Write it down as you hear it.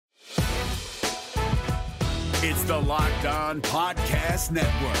It's the Locked On Podcast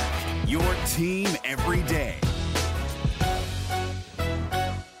Network, your team every day.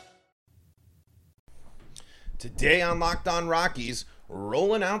 Today on Locked On Rockies,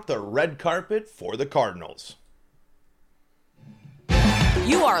 rolling out the red carpet for the Cardinals.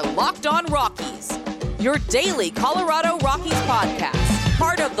 You are Locked On Rockies, your daily Colorado Rockies podcast.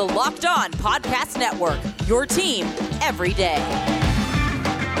 Part of the Locked On Podcast Network, your team every day.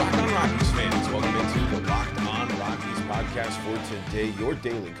 Locked On Rockies fans, welcome into the Locked On Rockies podcast for today, your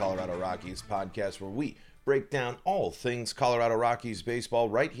daily Colorado Rockies podcast where we break down all things Colorado Rockies baseball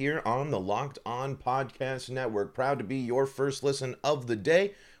right here on the Locked On Podcast Network. Proud to be your first listen of the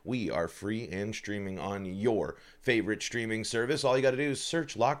day. We are free and streaming on your favorite streaming service. All you got to do is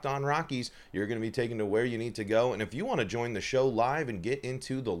search Locked On Rockies. You're going to be taken to where you need to go. And if you want to join the show live and get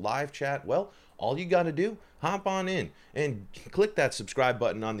into the live chat, well, all you got to do, hop on in and click that subscribe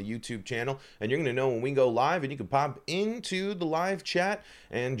button on the YouTube channel, and you're going to know when we go live, and you can pop into the live chat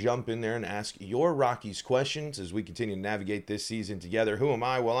and jump in there and ask your Rockies questions as we continue to navigate this season together. Who am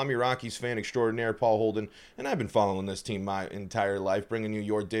I? Well, I'm your Rockies fan extraordinaire, Paul Holden, and I've been following this team my entire life, bringing you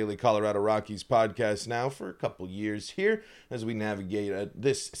your daily Colorado Rockies podcast now for a couple years here as we navigate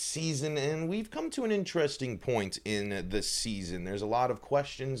this season, and we've come to an interesting point in the season. There's a lot of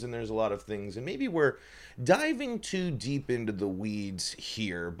questions and there's a lot of things, and maybe we're diving too deep into the weeds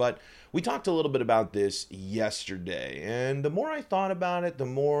here, but we talked a little bit about this yesterday, and the more I thought about it, the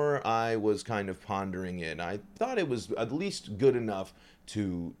more I was kind of pondering it. I thought it was at least good enough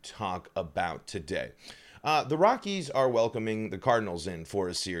to talk about today. The Rockies are welcoming the Cardinals in for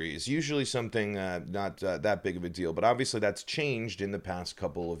a series, usually something not that big of a deal, but obviously that's changed in the past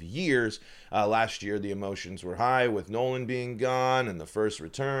couple of years. Last year, the emotions were high with Nolan being gone and the first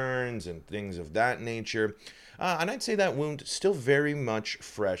returns and things of that nature. And I'd say that wound still very much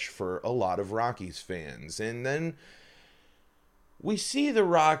fresh for a lot of Rockies fans. And then we see the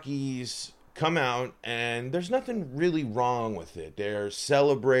Rockies come out, and there's nothing really wrong with it. They're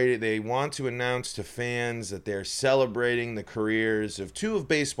celebrating. They want to announce to fans that they're celebrating the careers of two of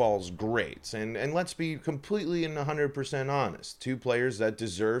baseball's greats. And let's be completely and 100% honest. Two players that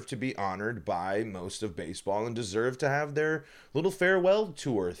deserve to be honored by most of baseball and deserve to have their little farewell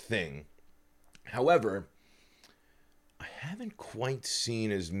tour thing. However, I haven't quite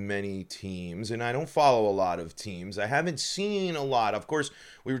seen as many teams, and I don't follow a lot of teams. I haven't seen a lot. Of course,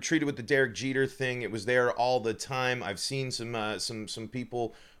 we were treated with the Derek Jeter thing. It was there all the time. I've seen some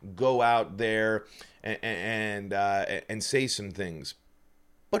people go out there and say some things.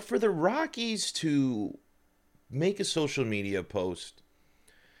 But for the Rockies to make a social media post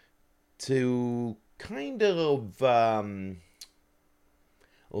to kind of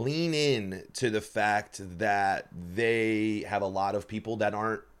lean in to the fact that they have a lot of people that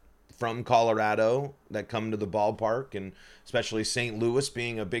aren't from Colorado that come to the ballpark, and especially St. Louis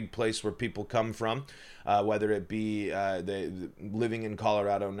being a big place where people come from, whether it be they living in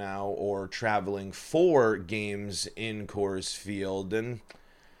Colorado now or traveling for games in Coors Field. And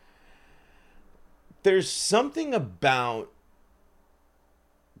there's something about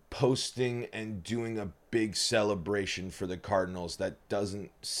posting and doing a big celebration for the Cardinals that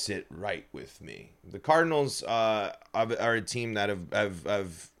doesn't sit right with me. The Cardinals are a team that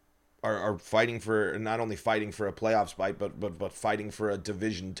are fighting for, not only fighting for a playoff spot, but fighting for a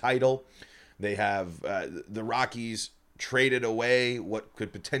division title. They have the Rockies traded away what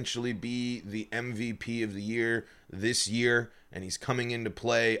could potentially be the MVP of the year this year, and he's coming into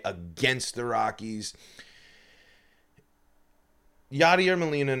play against the Rockies. Yadier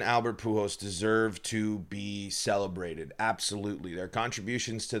Molina and Albert Pujols deserve to be celebrated. Absolutely. Their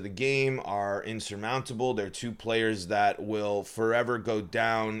contributions to the game are insurmountable. They're two players that will forever go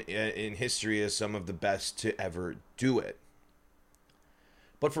down in history as some of the best to ever do it.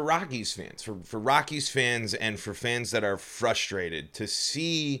 But for Rockies fans, for Rockies fans and for fans that are frustrated to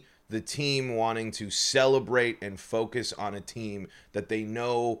see the team wanting to celebrate and focus on a team that they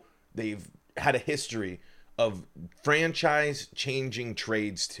know they've had a history of franchise-changing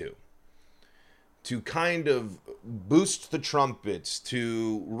trades to kind of boost the trumpets,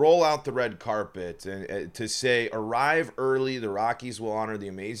 to roll out the red carpet, and to say, arrive early, the Rockies will honor the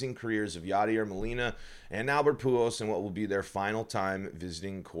amazing careers of Yadier Molina and Albert Pujols in what will be their final time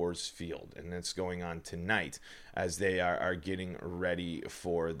visiting Coors Field. And that's going on tonight as they are getting ready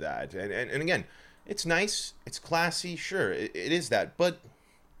for that. And again, it's nice, it's classy, sure, it is that, but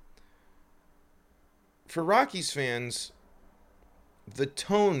for Rockies fans, the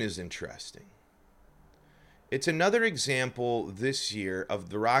tone is interesting. It's another example this year of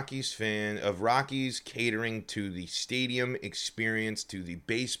the Rockies catering to the stadium experience, to the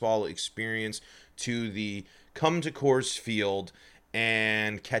baseball experience, to the come to Coors Field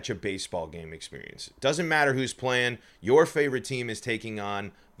and catch a baseball game experience. It doesn't matter who's playing. Your favorite team is taking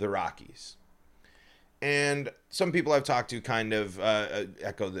on the Rockies. And some people I've talked to kind of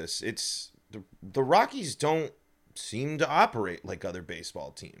echo this. It's the Rockies don't seem to operate like other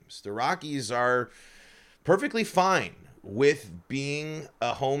baseball teams. The Rockies are perfectly fine with being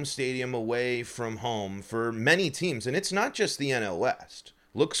a home stadium away from home for many teams. And it's not just the NL West.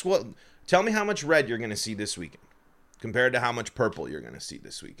 Tell me how much red you're going to see this weekend compared to how much purple you're going to see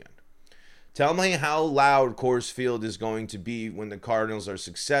this weekend. Tell me how loud Coors Field is going to be when the Cardinals are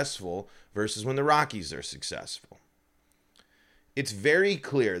successful versus when the Rockies are successful. It's very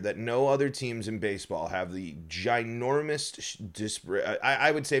clear that no other teams in baseball have the ginormous disparate.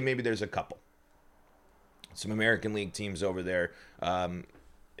 I would say maybe there's a couple. Some American League teams over there.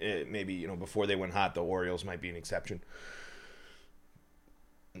 Maybe, before they went hot, the Orioles might be an exception.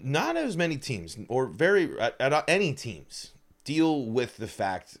 Not as many teams, or any teams, deal with the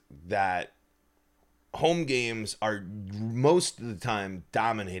fact that home games are most of the time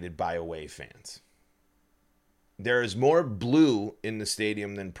dominated by away fans. There is more blue in the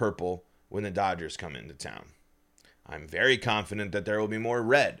stadium than purple when the Dodgers come into town. I'm very confident that there will be more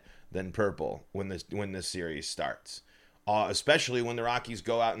red than purple when the series starts. Especially when the Rockies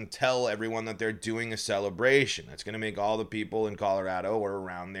go out and tell everyone that they're doing a celebration. That's going to make all the people in Colorado or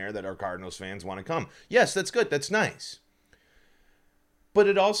around there that are Cardinals fans want to come. Yes, that's good. That's nice. But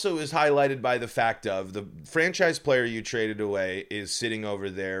it also is highlighted by the fact of the franchise player you traded away is sitting over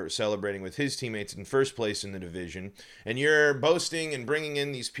there celebrating with his teammates in first place in the division. And you're boasting and bringing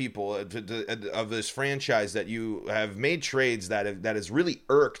in these people of this franchise that you have made trades that has really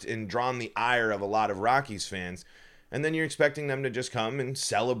irked and drawn the ire of a lot of Rockies fans. And then you're expecting them to just come and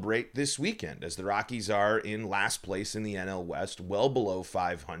celebrate this weekend as the Rockies are in last place in the NL West, well below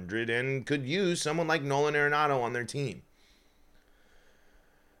 500, and could use someone like Nolan Arenado on their team.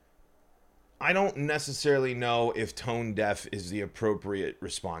 I don't necessarily know if tone deaf is the appropriate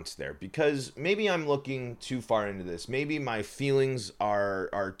response there, because maybe I'm looking too far into this. Maybe my feelings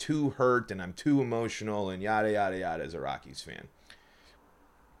are too hurt and I'm too emotional and yada, yada, yada as a Rockies fan.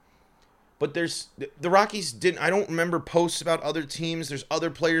 But the Rockies I don't remember posts about other teams. There's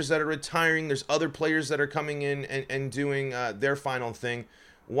other players that are retiring. There's other players that are coming in and doing their final thing.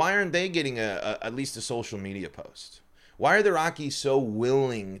 Why aren't they getting at least a social media post? Why are the Rockies so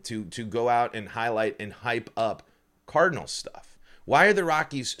willing to go out and highlight and hype up Cardinals stuff? Why are the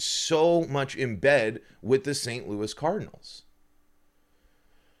Rockies so much in bed with the St. Louis Cardinals?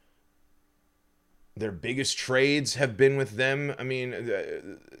 Their biggest trades have been with them. I mean,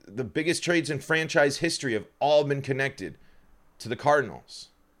 the biggest trades in franchise history have all been connected to the Cardinals,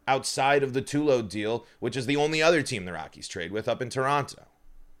 outside of the Tulo deal, which is the only other team the Rockies trade with up in Toronto.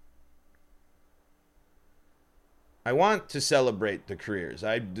 I want to celebrate the careers.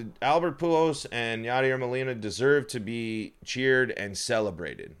 Albert Pujols and Yadier Molina deserve to be cheered and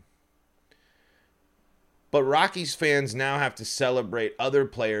celebrated. But Rockies fans now have to celebrate other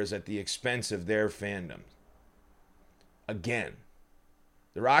players at the expense of their fandom. Again,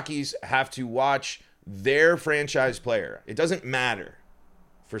 the Rockies have to watch their franchise player. It doesn't matter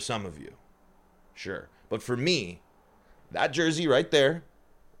for some of you. Sure. But for me, that jersey right there,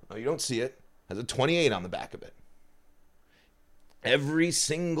 oh, you don't see it, has a 28 on the back of it. Every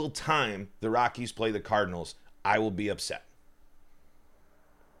single time the Rockies play the Cardinals, I will be upset.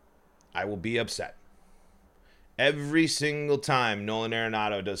 I will be upset. Every single time Nolan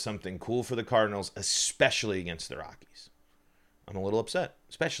Arenado does something cool for the Cardinals, especially against the Rockies, I'm a little upset,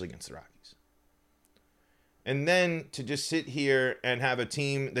 especially against the Rockies. And then to just sit here and have a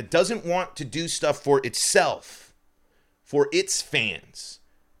team that doesn't want to do stuff for itself, for its fans,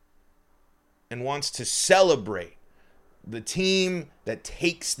 and wants to celebrate the team that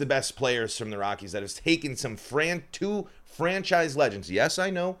takes the best players from the Rockies, that has taken some two franchise legends. Yes, I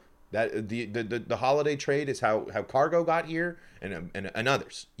know that the holiday trade is how Cargo got here and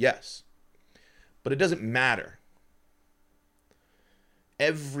others. Yes. But it doesn't matter.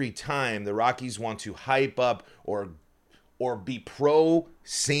 Every time the Rockies want to hype up or be pro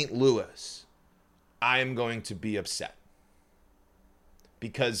St. Louis, I am going to be upset.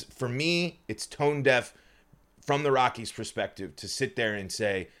 Because for me, it's tone deaf from the Rockies' perspective to sit there and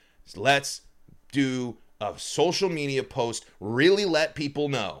say, let's do a social media post, really let people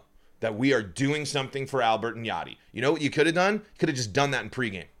know that we are doing something for Albert and Yadi. You know what you could have done? You could have just done that in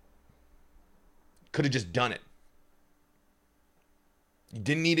pregame. Could have just done it. You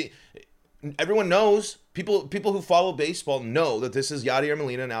didn't need it. Everyone knows, people who follow baseball know that this is Yadier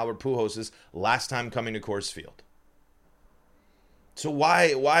Molina and Albert Pujols' last time coming to Coors Field. So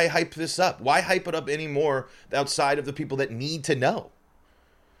why hype this up? Why hype it up anymore outside of the people that need to know?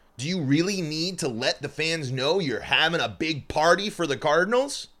 Do you really need to let the fans know you're having a big party for the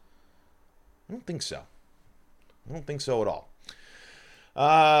Cardinals? I don't think so. I don't think so at all.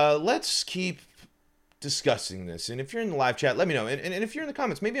 Let's keep discussing this. And if you're in the live chat, let me know. And if you're in the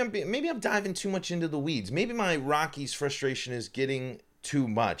comments, maybe I'm diving too much into the weeds. Maybe my Rockies frustration is getting too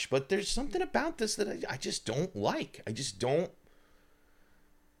much. But there's something about this that I just don't like. I just don't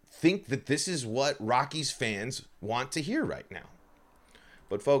think that this is what Rockies fans want to hear right now.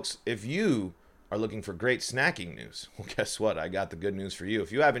 But folks, if you are looking for great snacking news, well, guess what? I got the good news for you.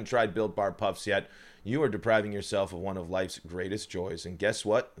 If you haven't tried Built Bar Puffs yet, you are depriving yourself of one of life's greatest joys. And guess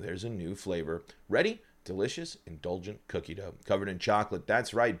what? There's a new flavor. Ready? Delicious, indulgent cookie dough covered in chocolate.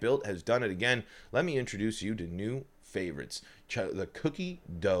 That's right. Built has done it again. Let me introduce you to new favorites. The Cookie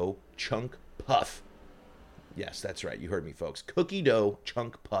Dough Chunk Puff. Yes, that's right. You heard me, folks. Cookie dough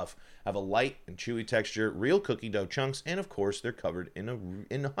chunk puff have a light and chewy texture, real cookie dough chunks, and of course, they're covered in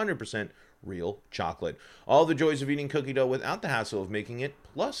 100% real chocolate. All the joys of eating cookie dough without the hassle of making it,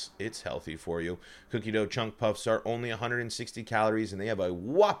 plus it's healthy for you. Cookie dough chunk puffs are only 160 calories, and they have a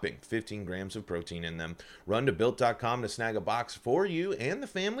whopping 15 grams of protein in them. Run to Built.com to snag a box for you and the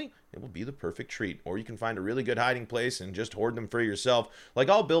family. It will be the perfect treat. Or you can find a really good hiding place and just hoard them for yourself. Like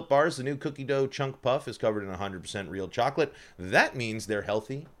all Built bars, the new cookie dough chunk puff is covered in 100% real chocolate. That means they're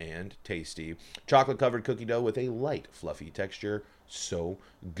healthy and tasty. Chocolate-covered cookie dough with a light, fluffy texture. So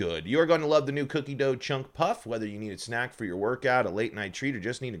good. You're going to love the new cookie dough chunk puff, whether you need a snack for your workout, a late night treat, or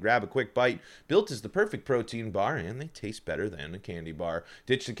just need to grab a quick bite. Built is the perfect protein bar, and they taste better than a candy bar.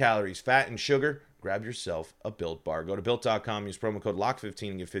 Ditch the calories, fat, and sugar. Grab yourself a Built bar. Go to Built.com, use promo code LOCK15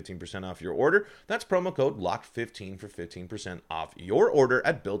 and get 15% off your order. That's promo code LOCK15 for 15% off your order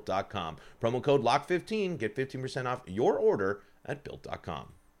at Built.com. Promo code LOCK15, get 15% off your order at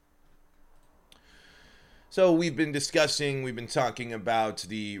Built.com. So we've been talking about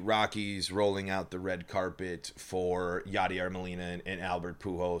the Rockies rolling out the red carpet for Yadier Molina and Albert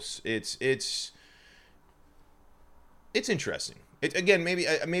Pujols. It's interesting.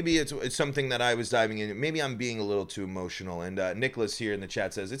 Maybe it's something that I was diving in. Maybe I'm being a little too emotional. And Nicholas here in the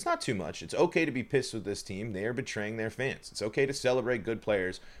chat says, it's not too much. It's okay to be pissed with this team. They are betraying their fans. It's okay to celebrate good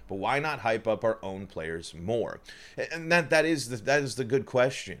players, but why not hype up our own players more? And that is the good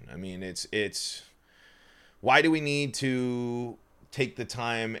question. I mean, it's why do we need to take the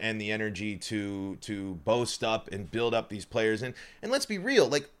time and the energy to boast up and build up these players? And let's be real,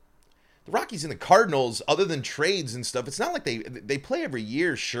 like, the Rockies and the Cardinals, other than trades and stuff, it's not like they play every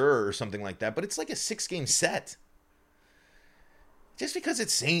year, sure, or something like that, but it's like a 6-game set. Just because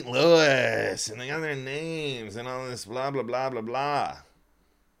it's St. Louis and they got their names and all this blah, blah, blah, blah, blah.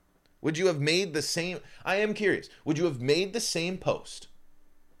 Would you have made the same... I am curious. Would you have made the same post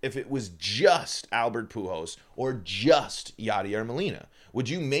if it was just Albert Pujols or just Yadier Molina? Would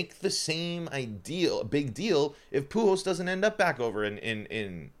you make the same big deal if Pujols doesn't end up back over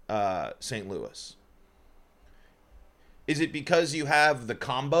in St. Louis? Is it because you have the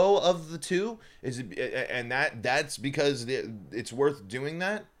combo of the two? Is it, and that's because it's worth doing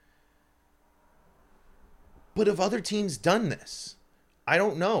that? But have other teams done this? I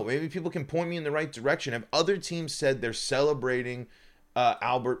don't know. Maybe people can point me in the right direction. Have other teams said they're celebrating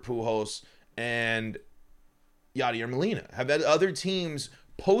Albert Pujols and Yadier Molina? Have other teams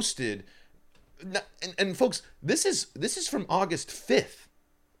posted? And folks, this is from August 5th.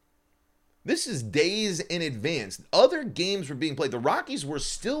 This is days in advance. Other games were being played. The Rockies were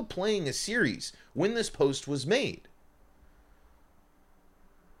still playing a series when this post was made.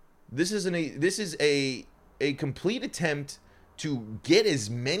 This is a complete attempt to get as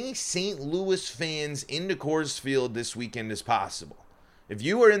many St. Louis fans into Coors Field this weekend as possible. If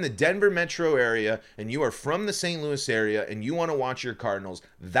you are in the Denver metro area and you are from the St. Louis area and you want to watch your Cardinals,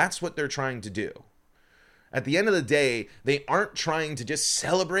 that's what they're trying to do. At the end of the day, they aren't trying to just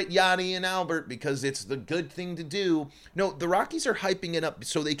celebrate Yadi and Albert because it's the good thing to do. No, the Rockies are hyping it up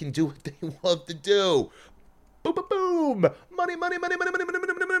so they can do what they love to do. Boom, boom, boom. Money, money, money, money, money, money,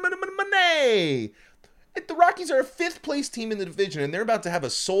 money, money, money, money, money. The Rockies are a 5th place team in the division, and they're about to have a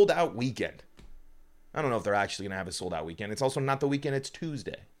sold-out weekend. I don't know if they're actually going to have a sold-out weekend. It's also not the weekend, it's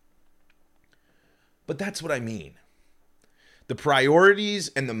Tuesday. But that's what I mean. The priorities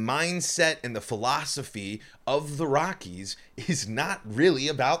and the mindset and the philosophy of the Rockies is not really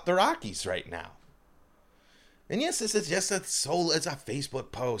about the Rockies right now. And yes, this is just it's a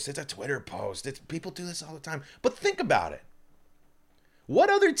Facebook post, it's a Twitter post, people do this all the time. But think about it. What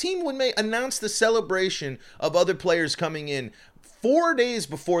other team would announce the celebration of other players coming in 4 days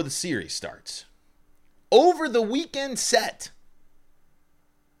before the series starts? Over the weekend set.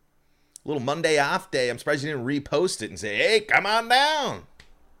 Little Monday off day. I'm surprised you didn't repost it and say, hey, come on down.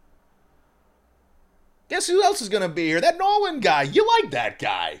 Guess who else is going to be here? That Nolan guy. You like that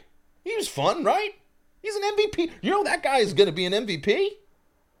guy. He was fun, right? He's an MVP. You know that guy is going to be an MVP?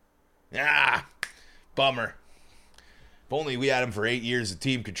 Ah, bummer. If only we had him for 8 years of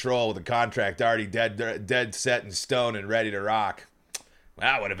team control with a contract already dead set in stone and ready to rock.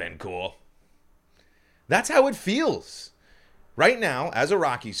 That would have been cool. That's how it feels. Right now, as a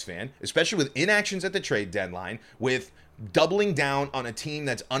Rockies fan, especially with inactions at the trade deadline, with doubling down on a team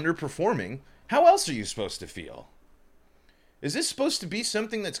that's underperforming, how else are you supposed to feel? Is this supposed to be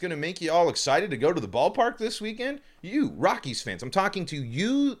something that's going to make you all excited to go to the ballpark this weekend? You, Rockies fans. I'm talking to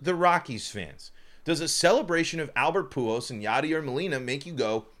you, the Rockies fans. Does a celebration of Albert Pujols and Yadier Molina make you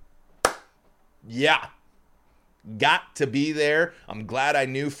go, yeah, got to be there. I'm glad I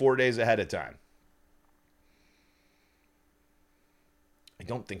knew 4 days ahead of time. I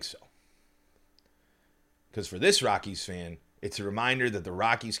don't think so. Because for this Rockies fan, it's a reminder that the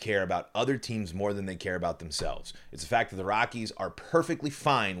Rockies care about other teams more than they care about themselves. It's the fact that the Rockies are perfectly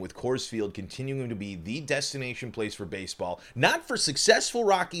fine with Coors Field continuing to be the destination place for baseball. Not for successful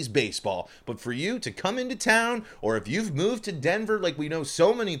Rockies baseball, but for you to come into town, or if you've moved to Denver like we know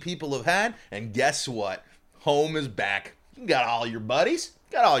so many people have had, and guess what? Home is back. You got all your buddies.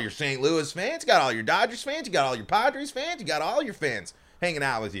 You got all your St. Louis fans. You got all your Dodgers fans. You got all your Padres fans. You got all your fans hanging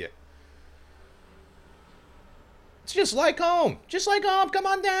out with you. It's just like home. Just like home. Come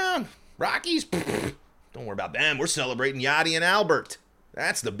on down. Rockies, don't worry about them. We're celebrating Yadi and Albert.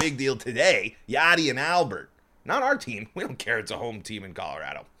 That's the big deal today. Yadi and Albert. Not our team. We don't care it's a home team in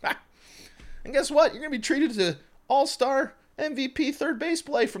Colorado. And guess what? You're going to be treated to all-star MVP third base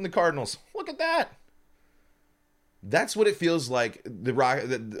play from the Cardinals. Look at that. That's what it feels like,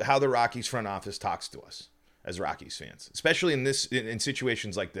 how the Rockies front office talks to us as Rockies fans, especially in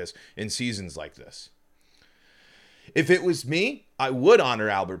situations like this, in seasons like this. If it was me, I would honor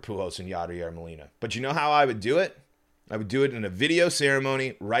Albert Pujols and Yadier Molina. But you know how I would do it? I would do it in a video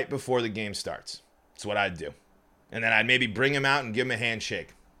ceremony right before the game starts. That's what I'd do. And then I'd maybe bring him out and give him a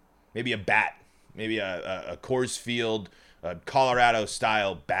handshake. Maybe a bat. Maybe a Coors Field, a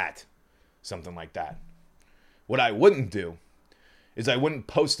Colorado-style bat. Something like that. What I wouldn't do is I wouldn't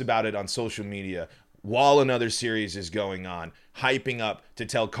post about it on social media while another series is going on, hyping up to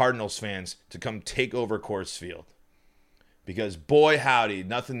tell Cardinals fans to come take over Coors Field. Because boy howdy,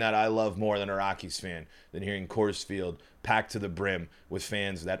 nothing that I love more than a Rockies fan than hearing Coors Field packed to the brim with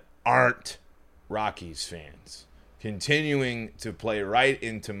fans that aren't Rockies fans. Continuing to play right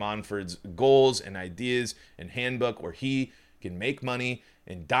into Monford's goals and ideas and handbook where he can make money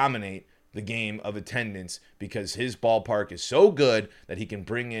and dominate the game of attendance because his ballpark is so good that he can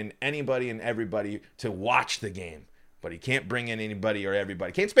bring in anybody and everybody to watch the game. But he can't bring in anybody or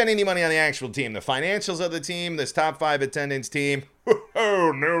everybody. Can't spend any money on the actual team. The financials of the team, this top 5 attendance team,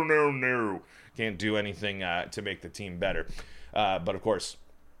 oh, no. Can't do anything to make the team better. But of course,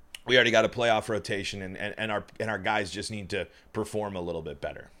 we already got a playoff rotation, and our guys just need to perform a little bit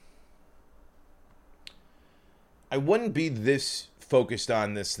better. I wouldn't be this focused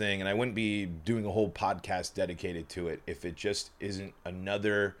on this thing, and I wouldn't be doing a whole podcast dedicated to it if it just isn't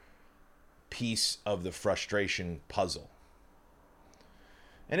another piece of the frustration puzzle.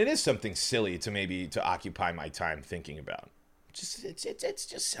 And it is something silly to occupy my time thinking about. It's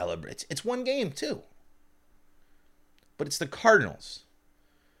just celebrate. It's one game too. But it's the Cardinals.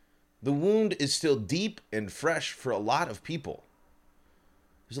 The wound is still deep and fresh for a lot of people.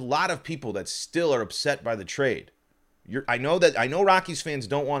 There's a lot of people that still are upset by the trade. I know Rockies fans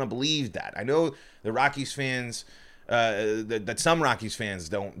don't want to believe that. I know the Rockies fans that some Rockies fans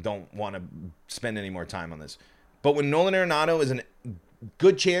don't want to spend any more time on this. But when Nolan Arenado is a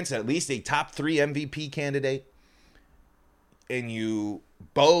good chance at least a top 3 MVP candidate, and you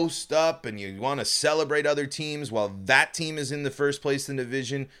boast up and you want to celebrate other teams while that team is in the first place in the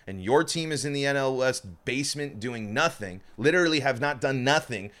division and your team is in the NL West basement doing nothing, literally have not done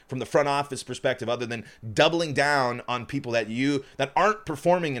nothing from the front office perspective other than doubling down on people that aren't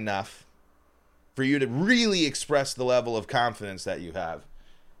performing enough for you to really express the level of confidence that you have,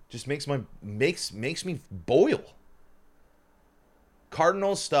 just makes me boil.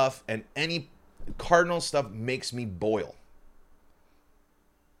 Cardinal stuff and any Cardinal stuff makes me boil.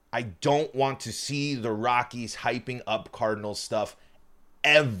 I don't want to see the Rockies hyping up Cardinals stuff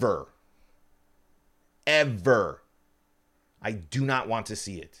ever. Ever. I do not want to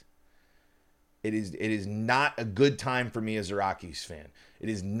see it. It is not a good time for me as a Rockies fan. It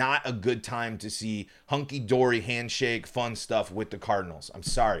is not a good time to see hunky-dory handshake, fun stuff with the Cardinals. I'm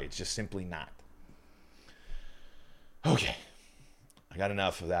sorry. It's just simply not. Okay. I got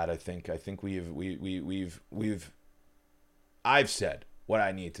enough of that. I think I've said what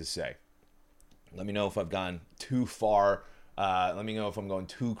I need to say. Let me know if I've gone too far. Let me know if I'm going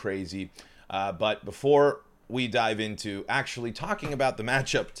too crazy. But before we dive into actually talking about the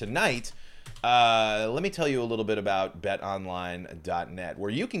matchup tonight, let me tell you a little bit about betonline.net, where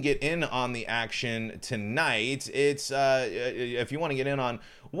you can get in on the action tonight. It's if you want to get in on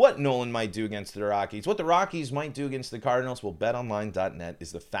what Nolan might do against the Rockies, what the Rockies might do against the Cardinals, well, betonline.net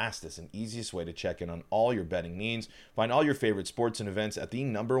is the fastest and easiest way to check in on all your betting needs. Find all your favorite sports and events at the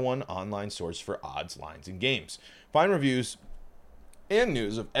 #1 online source for odds, lines, and games. Find reviews and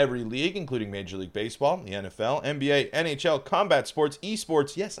news of every league, including Major League Baseball, the NFL, NBA, NHL, combat sports,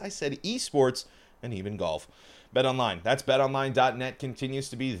 esports, yes, I said esports, and even golf. BetOnline, that's betonline.net, continues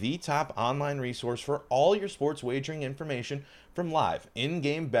to be the top online resource for all your sports wagering information, from live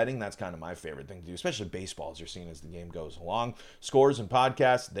in-game betting. That's kind of my favorite thing to do, especially baseball, as you're seeing as the game goes along. Scores and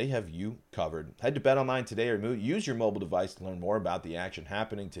podcasts, they have you covered. Head to BetOnline today or use your mobile device to learn more about the action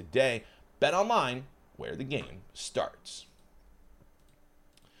happening today. BetOnline, where the game starts.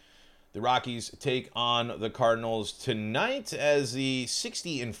 The Rockies take on the Cardinals tonight as the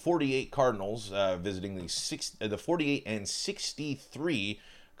 60-48 Cardinals visiting the 48-63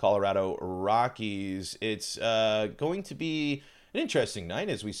 Colorado Rockies. It's going to be an interesting night.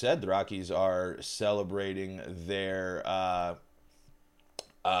 As we said, the Rockies are celebrating their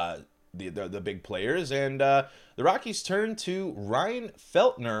the big players, and the Rockies turn to Ryan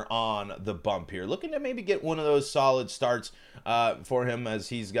Feltner on the bump here, looking to maybe get one of those solid starts for him, as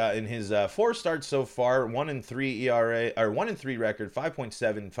he's got in his 4 starts so far, 1-3 ERA, or 1-3 record,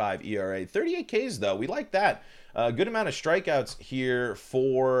 5.75 ERA, 38 Ks though. We like that. A good amount of strikeouts here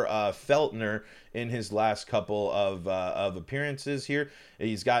for Feltner in his last couple of appearances here.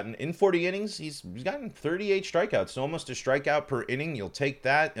 He's gotten, in 40 innings, he's gotten 38 strikeouts, so almost a strikeout per inning. You'll take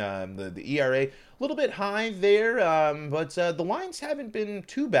that. The ERA, a little bit high there, but the lines haven't been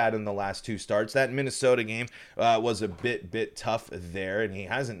too bad in the last 2 starts. That Minnesota game was a bit tough there, and he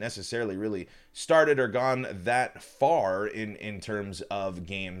hasn't necessarily really started or gone that far in terms of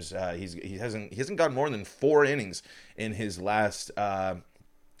games. He hasn't gone more than 4 innings in his last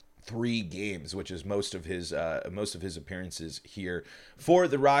 3 games, which is most of his appearances here for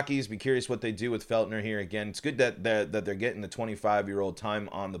the Rockies. Be curious what they do with Feltner here. Again, it's good that they're getting the 25-year-old time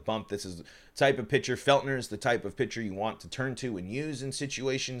on the bump. This is the type of pitcher. Feltner is the type of pitcher you want to turn to and use in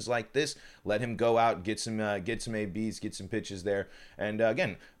situations like this. Let him go out, get some ABs, get some pitches there. And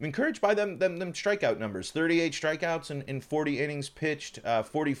again, I'm encouraged by them strikeout numbers. 38 strikeouts in 40 innings pitched,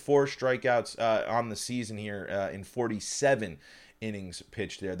 44 strikeouts on the season here in 47 innings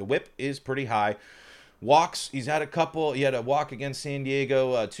pitched there. The whip is pretty high. Walks, he's had a couple. He had a walk against San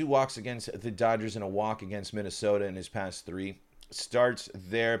Diego, 2 walks against the Dodgers, and a walk against Minnesota in his past 3 starts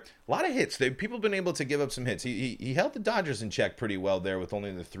there. A lot of hits. People have been able to give up some hits. He held the Dodgers in check pretty well there with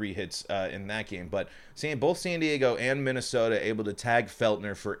only the 3 hits in that game. But both San Diego and Minnesota able to tag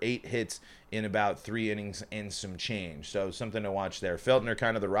Feltner for 8 hits in about 3 innings and some change. So something to watch there. Feltner,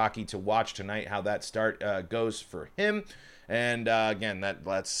 kind of the Rocky to watch tonight, how that start goes for him. And again,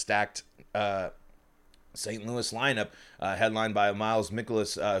 that's stacked St. Louis lineup, headlined by Miles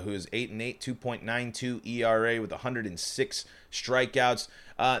Mikolas, who is 8-8, 2.92 ERA with 106 strikeouts.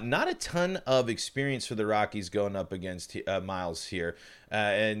 Not a ton of experience for the Rockies going up against Miles here.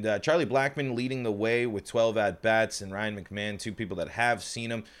 And Charlie Blackmon leading the way with 12 at-bats, and Ryan McMahon, 2 people that have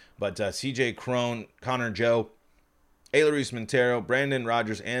seen him. But CJ Cron, Connor Joe, Elehuris Montero, Brandon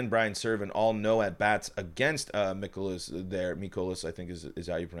Rogers, and Brian Serven all no at-bats against Mikolas there. Mikolas, I think, is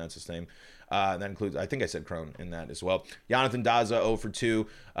how you pronounce his name. That includes, I think I said Cron in that as well. Jonathan Daza, 0 for 2.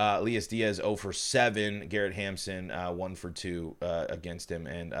 Elias Diaz, 0 for 7. Garrett Hampson, 1 for 2 against him.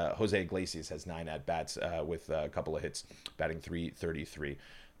 And Jose Iglesias has 9 at-bats with a couple of hits, batting .333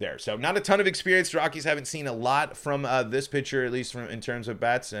 there. So not a ton of experience. The Rockies haven't seen a lot from this pitcher, at least in terms of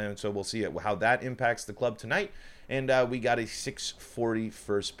bats. And so we'll see how that impacts the club tonight. And we got a 6:40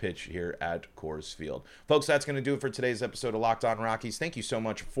 first pitch here at Coors Field. Folks, that's going to do it for today's episode of Locked On Rockies. Thank you so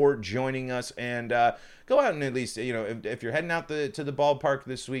much for joining us. And go out and at least, if you're heading out to the ballpark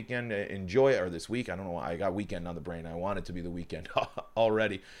this weekend, enjoy it. Or this week. I don't know why I got weekend on the brain. I want it to be the weekend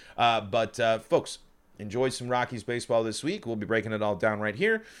already. But folks, enjoy some Rockies baseball this week. We'll be breaking it all down right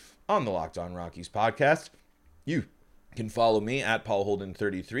here on the Locked On Rockies podcast. You can follow me at Paul Holden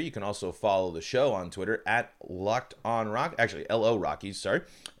 33. You can also follow the show on Twitter at Locked On Rock. Actually, LO Rockies, sorry.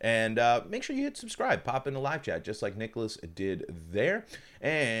 And make sure you hit subscribe. Pop in the live chat just like Nicholas did there.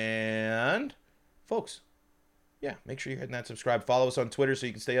 And folks, yeah, make sure you're hitting that subscribe. Follow us on Twitter so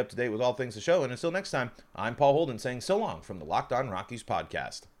you can stay up to date with all things the show. And until next time, I'm Paul Holden saying so long from the Locked On Rockies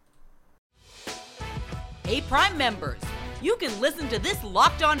podcast. Hey, Prime members, you can listen to this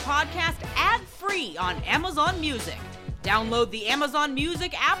Locked On podcast ad-free on Amazon Music. Download the Amazon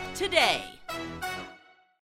Music app today.